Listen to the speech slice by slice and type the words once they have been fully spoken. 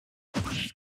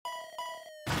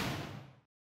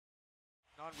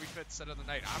Non-Wii Fit set of the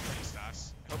night. I'm ready,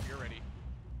 Stas. I hope you're ready.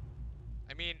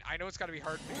 I mean, I know it's got to be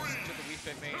hard because you did the Wii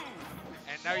Fit main,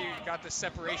 and now you got this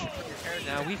separation from your character.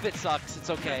 Now Wii Fit sucks.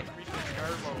 It's okay. Wii Fit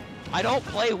Garbo. I don't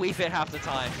play Wii Fit half the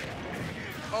time.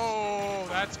 Oh,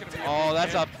 that's gonna be.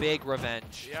 That's a big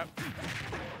revenge. Yep.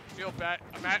 Feel bad.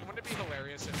 Matt, wouldn't it be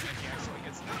hilarious if he actually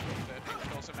gets the Wii Fit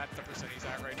and kills him at the percent he's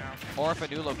at right now? Or if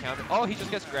Anulo counter. Oh, he just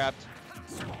gets grabbed.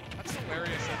 That's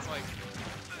hilarious. That's like.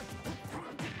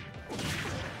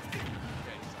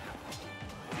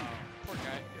 Poor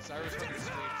guy. Yes, I was looking at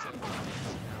stream, so.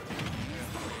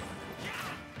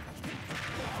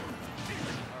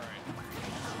 Alright.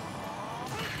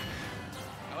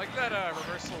 I like that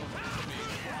reversal of B.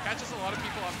 Catches a lot of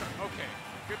people off guard. Okay,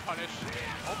 good punish.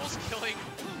 Almost killing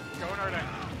G0nard at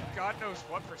God knows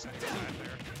what percent he was at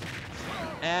there.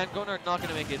 And G0nard not going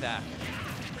to make it back.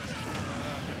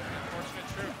 Unfortunate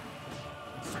true.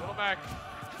 Little Mac.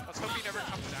 Let's hope he never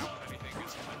comes down with anything.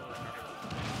 He's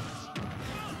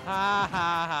Ha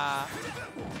ha ha.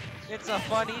 It's a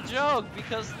funny joke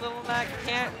because Little Mac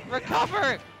can't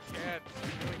recover. Can't.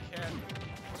 Really can't.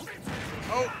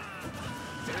 Oh!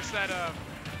 There's that,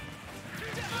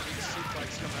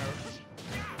 suplex come out.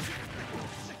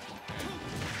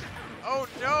 Oh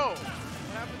no!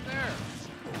 What happened there?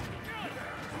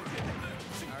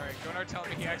 Alright, G0nard telling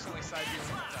me he accidentally side viewed.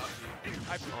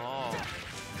 Oh.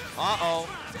 Uh-oh.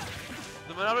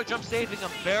 The Monado jump saving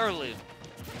him barely.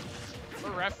 For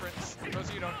reference, for those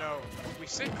of you who don't know, we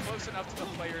sit close enough to the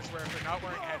players where if they're not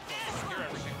wearing headphones, we hear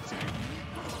everything we're saying.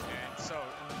 And so,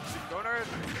 G0nard,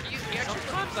 he actually...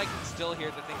 Sometimes I can still hear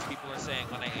the things people are saying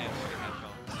when I am wearing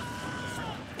headphones.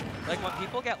 Like when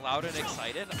people get loud and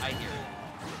excited, I hear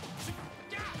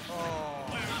it. Oh.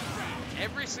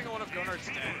 Every single one of G0nard's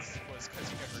deaths was because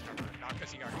he couldn't recover, not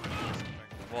because he got killed or something.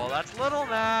 Well, that's Little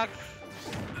Mac.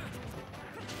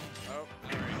 Oh,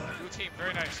 alright. Blue team,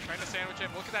 very nice. Trying to sandwich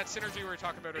him. Look at that synergy we were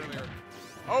talking about earlier.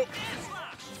 Oh!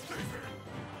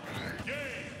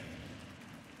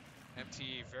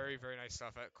 MtE, very, very nice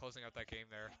stuff at closing out that game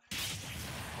there. It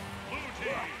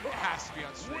has to be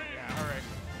on stream. Yeah, alright.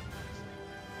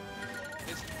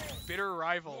 His bitter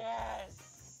rival.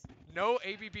 Yes. No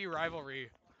ABB rivalry.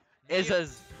 It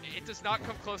does not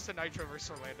come close to Nitro versus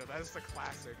Orlando. That is the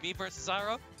classic. Me versus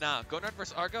Zyro? Nah. G0nard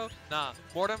versus Argo? Nah.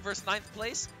 Mortem versus 9th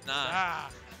place? Nah. Ah.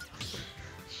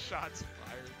 Shots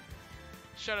fired.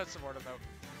 Shout out to Mortem though.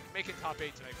 Making top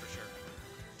 8 tonight for sure.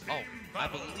 Oh, I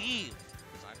believe.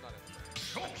 I'm not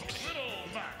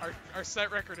in. Our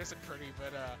set record isn't pretty,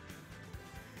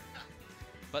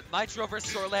 but Nitro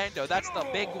versus Orlando, that's the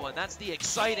big one. That's the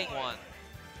exciting one.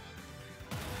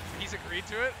 He's agreed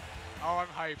to it? Oh, I'm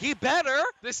hyped. He better!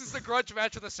 This is the grudge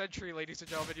match of the century, ladies and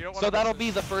gentlemen. You don't want So that'll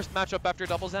be the first matchup after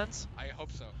doubles ends? I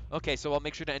hope so. Okay, so I'll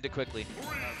make sure to end it quickly.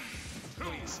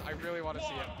 Please, I really want to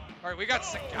see it. Alright, we got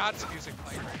Sagat's music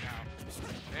playing right now.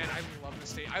 Man, I love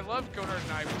this stage. I love G0nard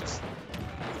and I. We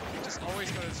just always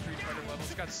go to the Street Fighter level.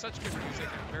 It's got such good music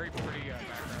and very pretty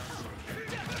backgrounds.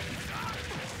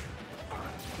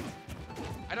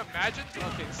 I'd imagine,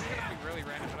 okay, this is going to be really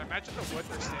random, but I imagine the wood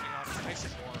they're standing on is nice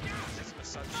and warm because of the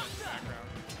sunset in the background.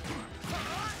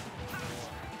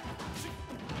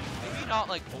 Maybe not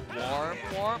like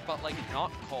warm, but like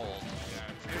not cold.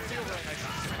 Yeah, it feels really nice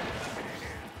and simple.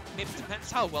 Maybe it depends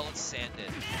how well it's sanded.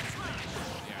 Yeah,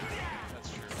 that's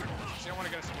true. So you don't want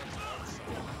to get us wood spots. So.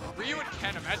 Ryu and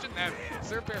Ken, imagine them. Because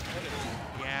they're barefooted.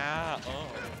 Yeah,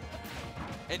 oh.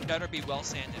 It better be well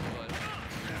sanded wood.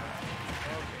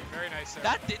 Okay, very nice there.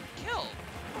 That didn't kill.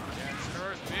 Yeah,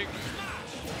 Sonora's big.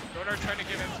 G0nard trying to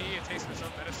give MtE a taste of his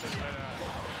own medicine, but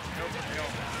no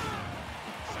avail.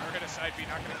 Sonora gonna side B,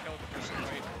 not gonna kill the person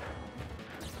right.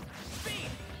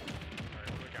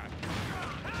 Alright, what do we got?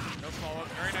 No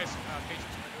follow-up. Very nice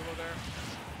patience from Anulo there.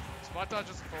 Spot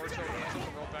dodges forward tilt, ends up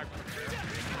the roll back with a pair. Yeah,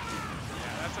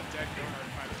 that's a dead G0nard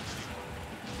if I've ever seen one.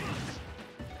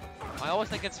 I always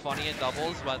think it's funny in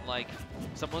doubles when like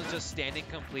someone's just standing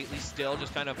completely still,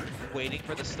 just kind of waiting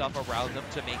for the stuff around them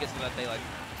to make it so that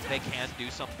they can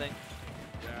do something.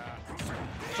 Yeah.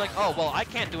 It's like, oh well, I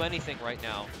can't do anything right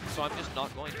now, so I'm just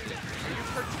not going to. Are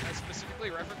you specifically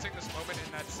referencing this moment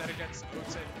in that set against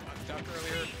Oats and Duck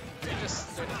earlier? They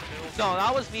just stood in the middle. No,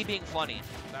 that was me being funny.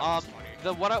 That was funny.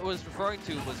 What I was referring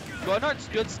to was G0nard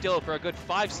stood still for a good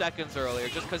 5 seconds earlier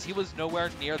just because he was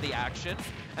nowhere near the action,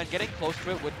 and getting close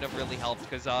to it wouldn't have really helped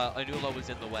because Anulo was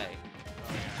in the way.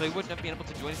 So he wouldn't have been able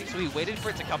to do anything, so he waited for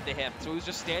it to come to him. So he was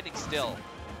just standing still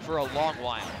for a long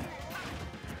while.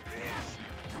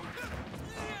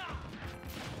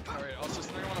 Alright, also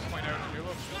something I want to point out,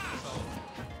 Anulo killed himself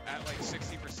at like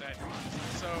 60%.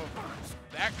 So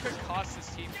that could cost his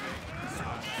team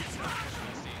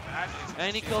that is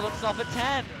And he killed himself at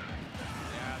 10.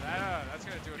 Yeah, that's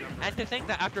going to do a number. And to think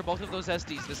that after both of those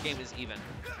SDs, this game is even.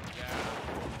 Yeah.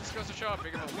 Just goes to show how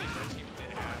big of a lead their team did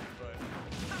have, but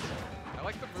I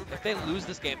like the movement. If they lose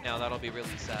this game now, that'll be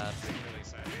really sad. Really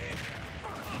sad. Yeah.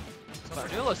 So But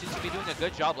Anulo seems to be doing a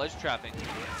good job ledge trapping.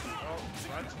 Oh,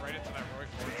 runs right into that Roy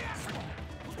forward.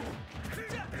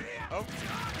 Oh.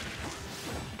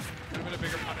 Could have been a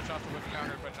bigger punish off the whip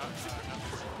counter, but not.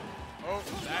 Oh,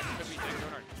 that could be dead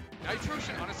G0nard. Nitro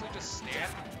should honestly just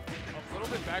stand a little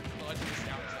bit back from the ledge of this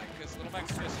down attack, because Little Max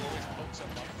just always pokes up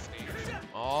on the stage.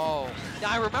 Oh.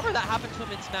 Yeah, I remember that happened to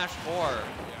him in Smash 4. Yeah.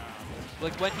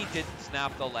 Like when he didn't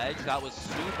snap the ledge, that was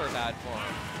super bad for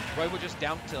him. Roy would just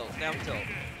down tilt, down tilt.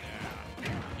 Yeah.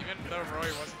 Even though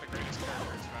Roy wasn't the greatest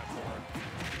character in Smash 4,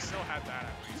 he still had that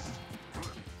at least.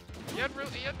 He had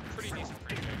pretty decent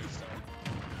frame data still.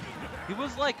 He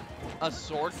was like a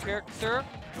sword character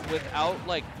without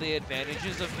like the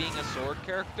advantages of being a sword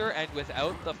character and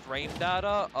without the frame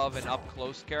data of an up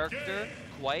close character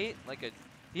quite. Like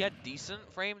he had decent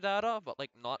frame data, but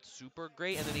like not super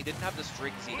great, and then he didn't have the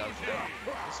streaks he does now.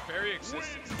 His very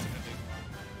existence is an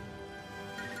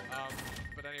enigma.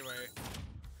 But anyway.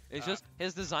 It's just,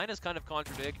 his design is kind of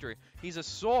contradictory. He's a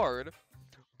sword,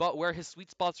 but where his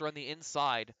sweet spots are on the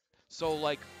inside. So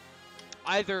like,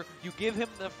 either you give him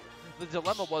the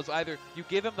dilemma was either you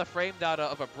give him the frame data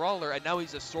of a brawler and now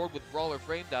he's a sword with brawler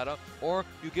frame data, or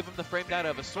you give him the frame data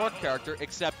of a sword character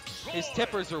except his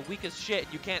tippers are weak as shit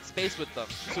and you can't space with them,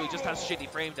 so he just has shitty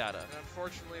frame data. And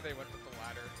unfortunately they went with the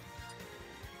latter.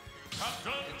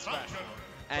 In Smash.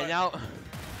 And now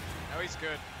he's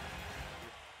good.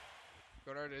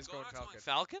 G0nard is going Falcon.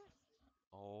 Falcon?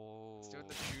 Oh. He's doing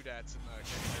the shoot-ats in the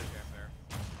cam there.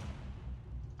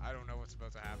 I don't know what's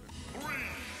about to happen.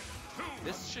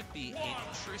 This should be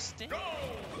interesting.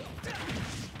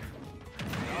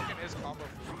 Falcon is combo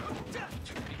food.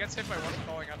 He gets hit by one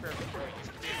falling up here, he's going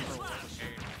to be in for a world of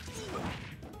change.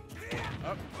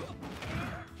 Up.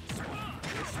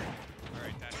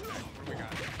 Alright, dash attack. What do we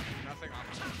got? Nothing off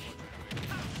of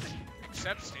unfortunately.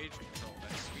 Except stage control.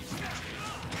 That sweet stage.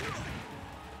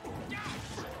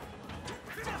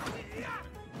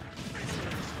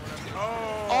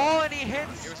 Oh, and he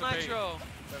hits Nitro.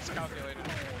 That's calculated.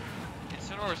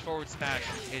 Incineroar's forward smash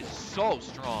is so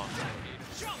strong.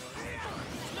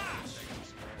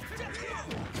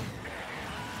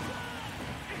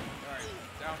 Alright,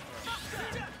 down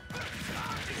throw.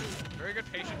 Very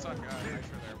good patience on Nitro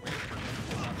there. Waiting for him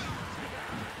to come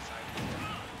side.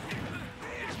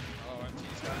 Oh,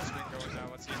 MtE's got a swing going now.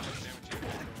 Let's see how much damage he can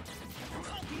do.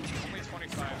 Only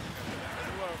 25.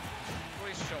 Anulo,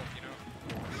 please Shulk, you know.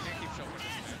 You can't keep Shulk with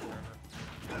this man forever.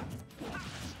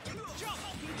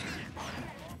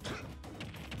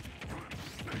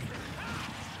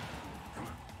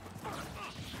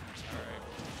 Alright.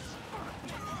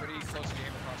 Pretty close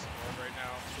game across the board right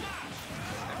now.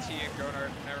 MtE and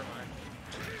G0nard, never mind.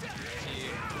 MtE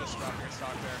just dropping a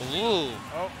stock there. Ooh.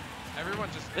 Oh, everyone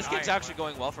just This game's actually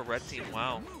going well for Red Team,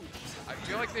 wow. I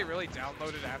feel like they really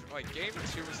downloaded after, like, game 2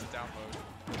 was the download.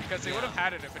 Because they would have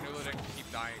had it if Anulo didn't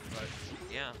keep dying, but...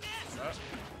 Yeah.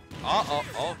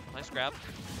 Oh, Nice grab.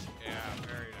 yeah,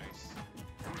 very nice.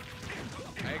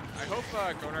 I hope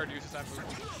G0nard uses that move.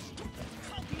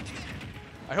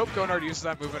 I hope G0nard uses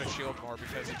that move in a shield more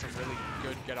because it's a really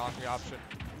good get off the option.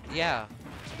 Yeah.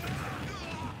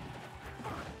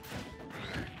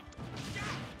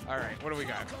 Alright, what do we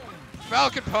got?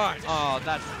 Falcon Punch! Oh,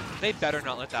 they better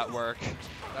not let that work.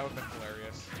 That would have been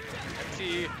hilarious.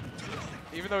 MtE,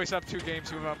 even though he's up 2 games,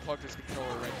 he would have unplugged his controller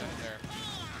right then and there.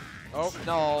 Oh,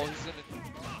 No, he's gonna.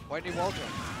 why didn't he wall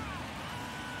jump?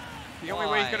 The only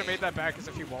way he could have made that back is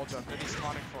if he wall jumped, and he's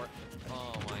taunting for it.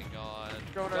 Oh my god.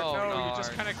 G0nard, no, you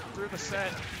just kind of threw the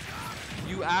set.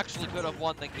 You actually could have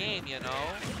won the game, you know?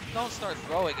 Don't start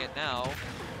throwing it now.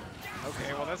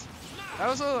 Okay, well that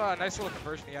was a nice little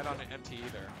conversion he had on an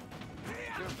MtE there.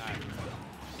 Give him that.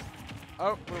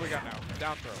 Oh, what do we got now?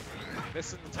 Down throw.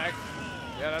 Missing the tag.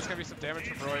 Yeah, that's gonna be some damage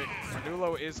from Roy.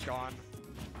 Anulo is gone.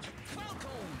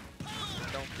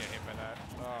 Don't get hit by that.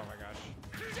 Oh my gosh.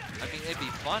 I mean, it'd be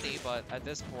funny, but at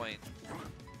this point...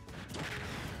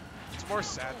 It's more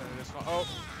sad than it is fun. Oh,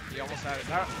 he almost had it.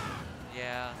 Now,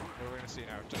 Yeah. what are we gonna see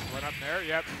now? Just run up there?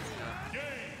 Yep.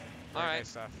 All right. Nice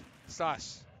stuff.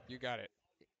 Stas, you got it.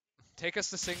 Take us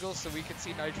to singles so we can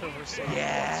see Nitro versus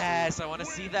Yes, I want to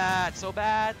see that so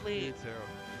badly. Me too.